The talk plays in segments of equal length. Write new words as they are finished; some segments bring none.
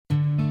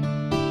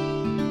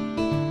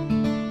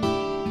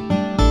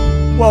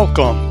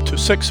Welcome to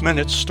 6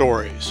 Minute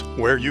Stories,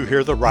 where you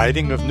hear the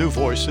writing of new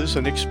voices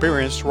and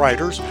experienced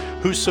writers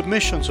whose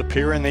submissions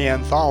appear in the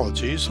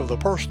anthologies of the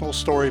Personal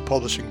Story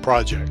Publishing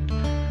Project.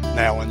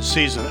 Now in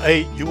Season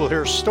 8, you will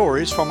hear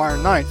stories from our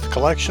 9th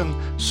collection,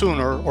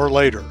 Sooner or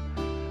Later.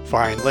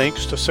 Find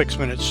links to 6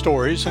 Minute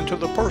Stories and to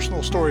the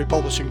Personal Story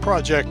Publishing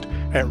Project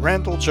at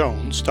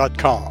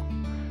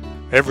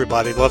randalljones.com.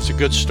 Everybody loves a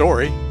good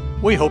story.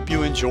 We hope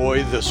you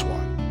enjoy this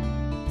one.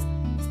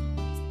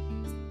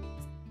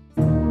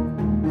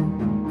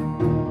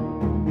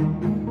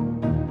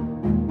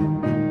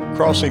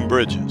 Crossing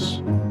Bridges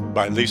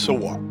by Lisa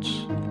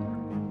Watts.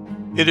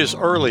 It is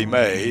early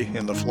May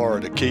in the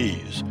Florida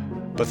Keys,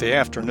 but the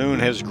afternoon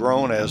has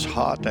grown as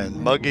hot and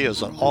muggy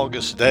as an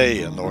August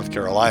day in North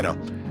Carolina.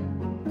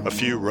 A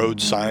few road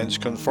signs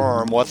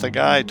confirm what the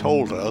guy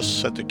told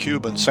us at the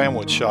Cuban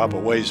sandwich shop a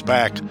ways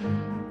back.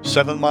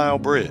 7 Mile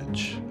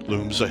Bridge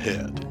looms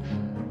ahead.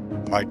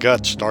 My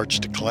gut starts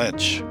to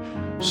clench.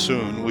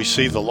 Soon we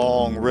see the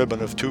long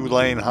ribbon of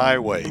 2-lane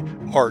highway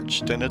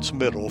arched in its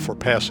middle for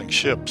passing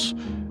ships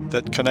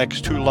that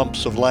connects 2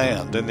 lumps of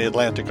land in the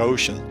Atlantic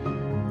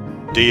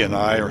Ocean. Dee and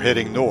I are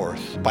heading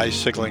north,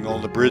 bicycling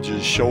on the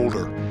bridge's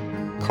shoulder.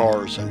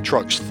 Cars and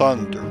trucks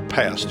thunder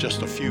past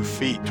just a few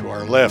feet to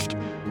our left.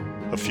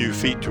 A few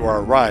feet to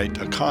our right,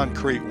 a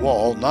concrete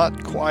wall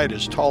not quite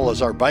as tall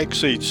as our bike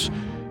seats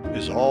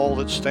is all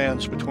that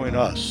stands between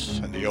us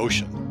and the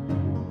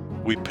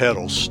ocean. We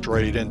pedal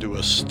straight into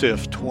a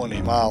stiff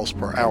 20 miles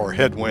per hour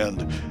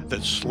headwind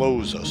that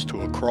slows us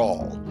to a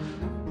crawl.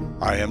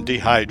 I am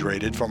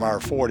dehydrated from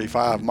our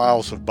 45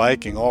 miles of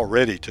biking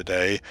already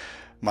today.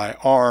 My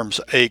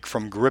arms ache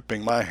from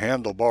gripping my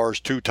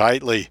handlebars too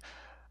tightly.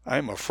 I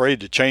am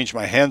afraid to change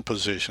my hand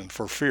position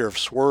for fear of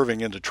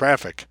swerving into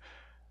traffic.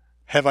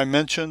 Have I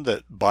mentioned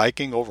that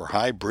biking over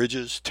high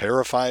bridges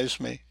terrifies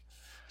me?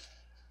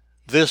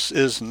 This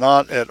is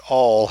not at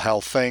all how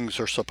things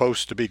are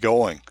supposed to be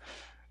going.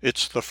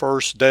 It's the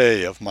first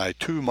day of my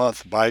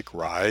 2-month bike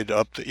ride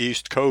up the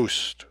East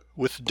Coast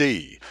with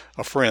Dee,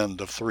 a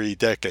friend of 3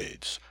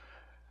 decades.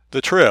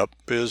 The trip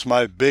is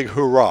my big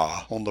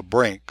hurrah on the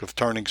brink of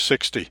turning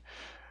 60.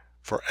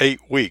 For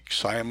 8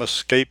 weeks I am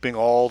escaping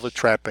all the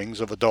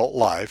trappings of adult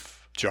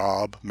life,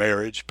 job,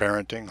 marriage,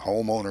 parenting,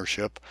 home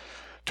ownership,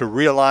 to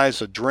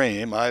realize a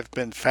dream I've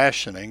been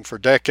fashioning for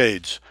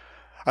decades.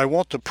 I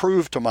want to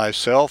prove to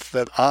myself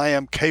that I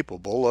am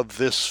capable of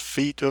this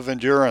feat of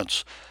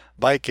endurance,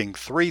 biking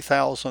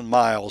 3,000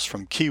 miles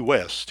from Key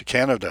West to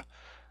Canada.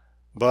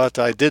 But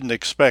I didn't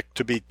expect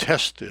to be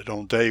tested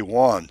on day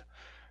 1.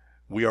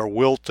 We are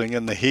wilting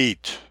in the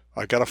heat.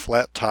 I got a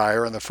flat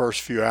tire in the first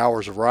few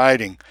hours of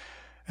riding,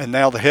 and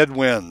now the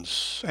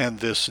headwinds and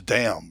this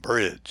damn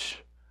bridge.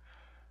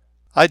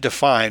 I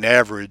define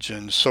average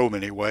in so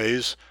many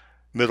ways: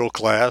 middle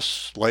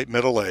class, late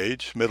middle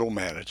age, middle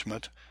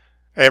management,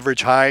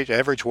 average height,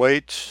 average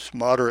weight,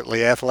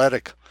 moderately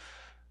athletic.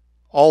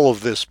 All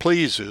of this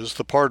pleases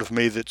the part of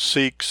me that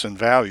seeks and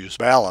values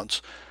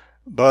balance,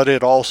 but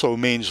it also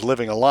means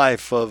living a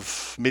life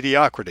of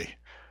mediocrity.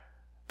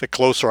 The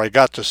closer I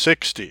got to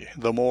 60,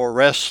 the more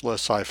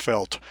restless I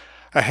felt.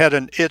 I had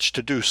an itch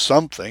to do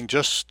something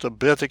just a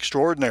bit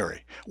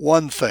extraordinary,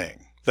 one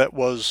thing that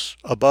was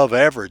above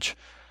average.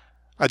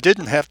 I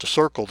didn't have to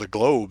circle the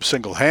globe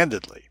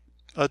single-handedly.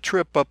 A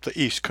trip up the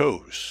East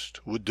Coast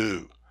would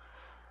do.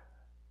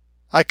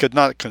 I could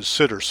not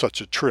consider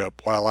such a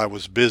trip while I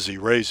was busy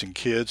raising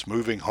kids,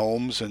 moving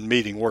homes, and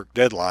meeting work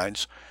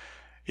deadlines.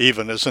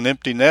 Even as an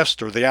empty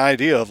nester, the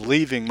idea of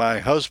leaving my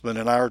husband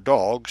and our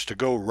dogs to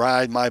go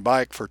ride my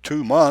bike for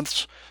 2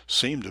 months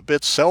seemed a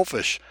bit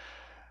selfish.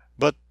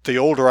 But the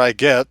older I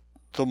get,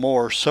 the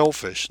more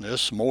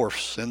selfishness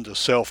morphs into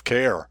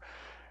self-care.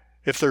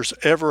 If there's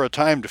ever a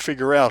time to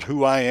figure out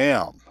who I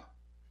am,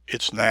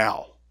 it's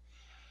now.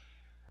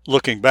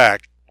 Looking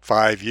back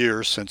 5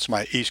 years since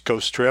my East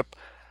Coast trip,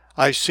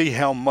 I see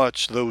how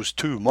much those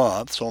 2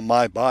 months on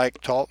my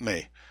bike taught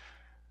me.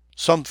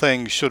 Some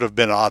things should have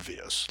been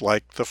obvious,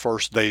 like the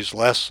first day's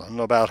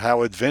lesson about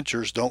how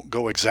adventures don't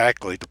go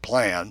exactly to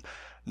plan,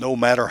 no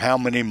matter how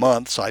many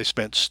months I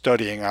spent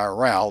studying our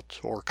route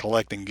or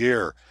collecting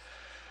gear.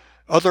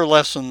 Other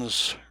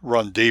lessons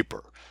run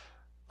deeper.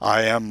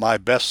 I am my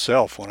best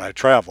self when I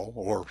travel,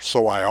 or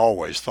so I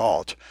always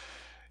thought.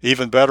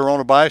 Even better on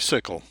a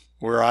bicycle,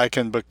 where I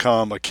can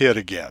become a kid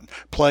again,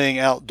 playing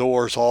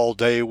outdoors all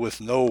day with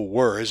no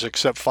worries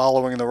except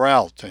following the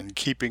route and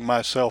keeping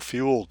myself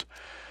fueled.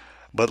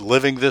 But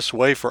living this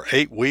way for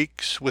 8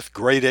 weeks, with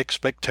great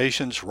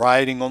expectations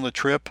riding on the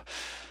trip,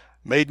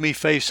 made me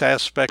face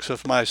aspects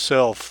of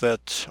myself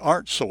that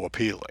aren't so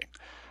appealing.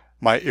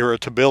 My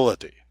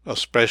irritability,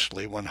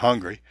 especially when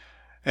hungry,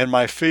 and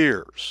my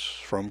fears,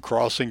 from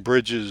crossing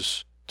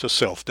bridges to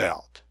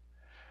self-doubt.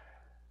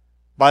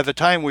 By the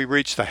time we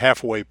reached the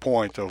halfway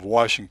point of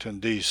Washington,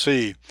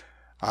 D.C.,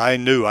 I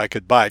knew I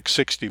could bike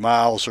 60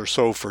 miles or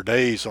so for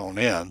days on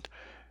end.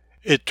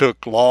 It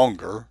took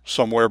longer,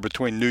 somewhere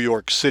between New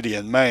York City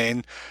and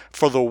Maine,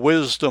 for the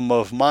wisdom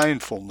of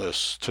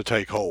mindfulness to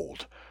take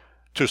hold.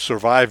 to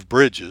survive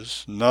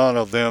bridges, none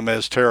of them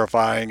as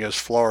terrifying as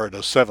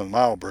Florida's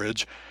 7-Mile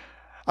Bridge,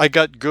 I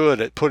got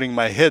good at putting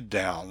my head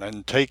down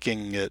and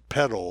taking it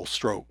pedal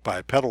stroke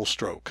by pedal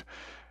stroke.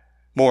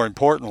 More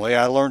importantly,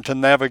 I learned to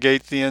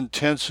navigate the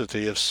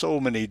intensity of so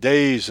many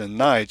days and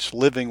nights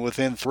living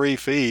within 3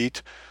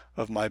 feet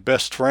of my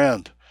best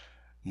friend.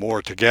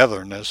 More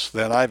togetherness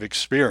than I've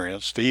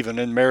experienced even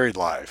in married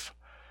life.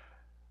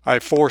 I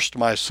forced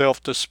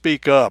myself to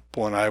speak up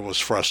when I was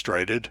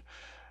frustrated,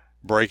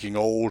 breaking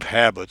old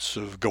habits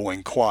of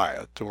going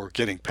quiet or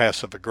getting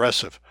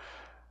passive-aggressive.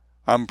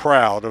 I'm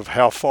proud of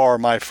how far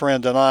my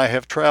friend and I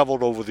have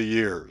traveled over the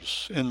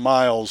years, in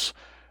miles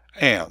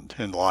and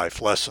in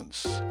life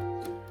lessons.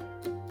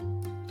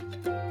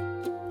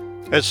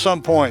 At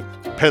some point,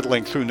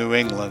 pedaling through New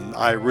England,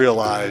 I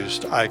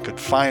realized I could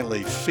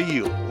finally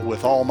feel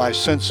with all my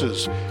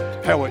senses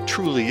how it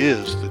truly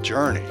is the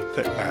journey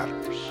that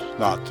matters,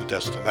 not the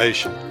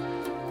destination.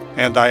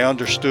 And I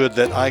understood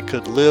that I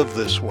could live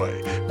this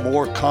way,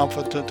 more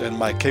confident in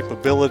my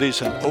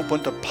capabilities and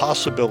open to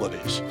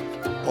possibilities,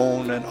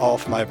 on and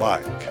off my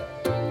bike,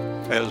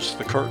 as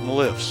the curtain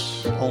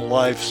lifts on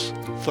life's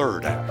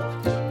third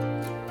act.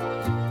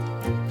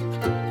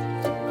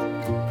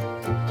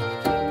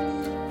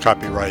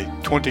 Copyright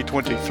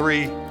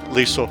 2023,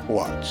 Lisa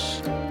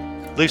Watts.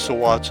 Lisa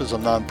Watts is a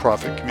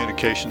nonprofit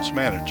communications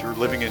manager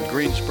living in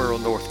Greensboro,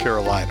 North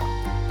Carolina.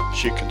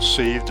 She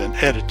conceived and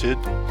edited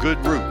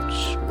Good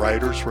Roots,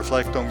 Writers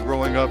Reflect on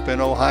Growing Up in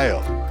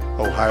Ohio,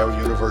 Ohio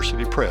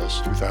University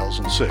Press,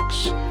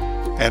 2006,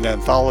 an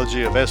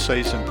anthology of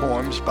essays and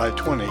poems by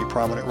 20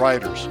 prominent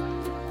writers.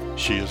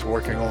 She is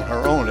working on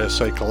her own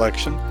essay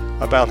collection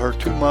about her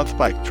 2-month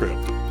bike trip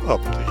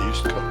up the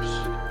East Coast.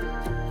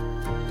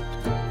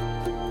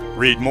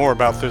 Read more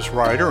about this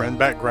writer and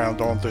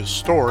background on this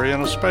story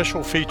in a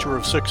special feature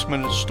of 6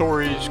 Minute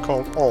Stories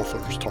called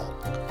Author's Talk.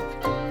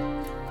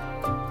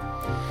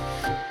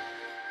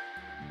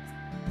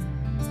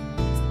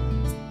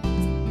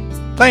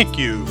 Thank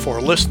you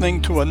for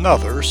listening to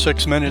another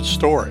 6 Minute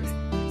Story.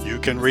 You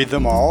can read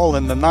them all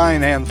in the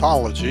 9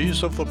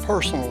 anthologies of the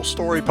Personal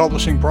Story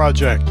Publishing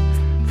Project.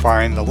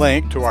 Find the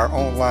link to our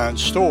online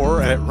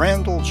store at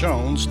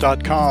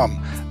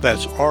randalljones.com.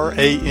 That's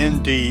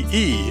RANDELL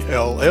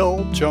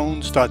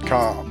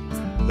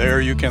Jones.com.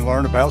 There you can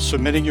learn about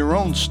submitting your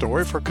own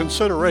story for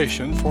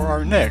consideration for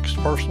our next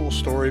Personal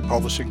Story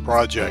Publishing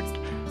Project.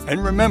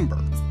 And remember,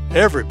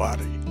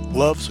 everybody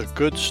loves a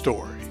good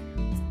story.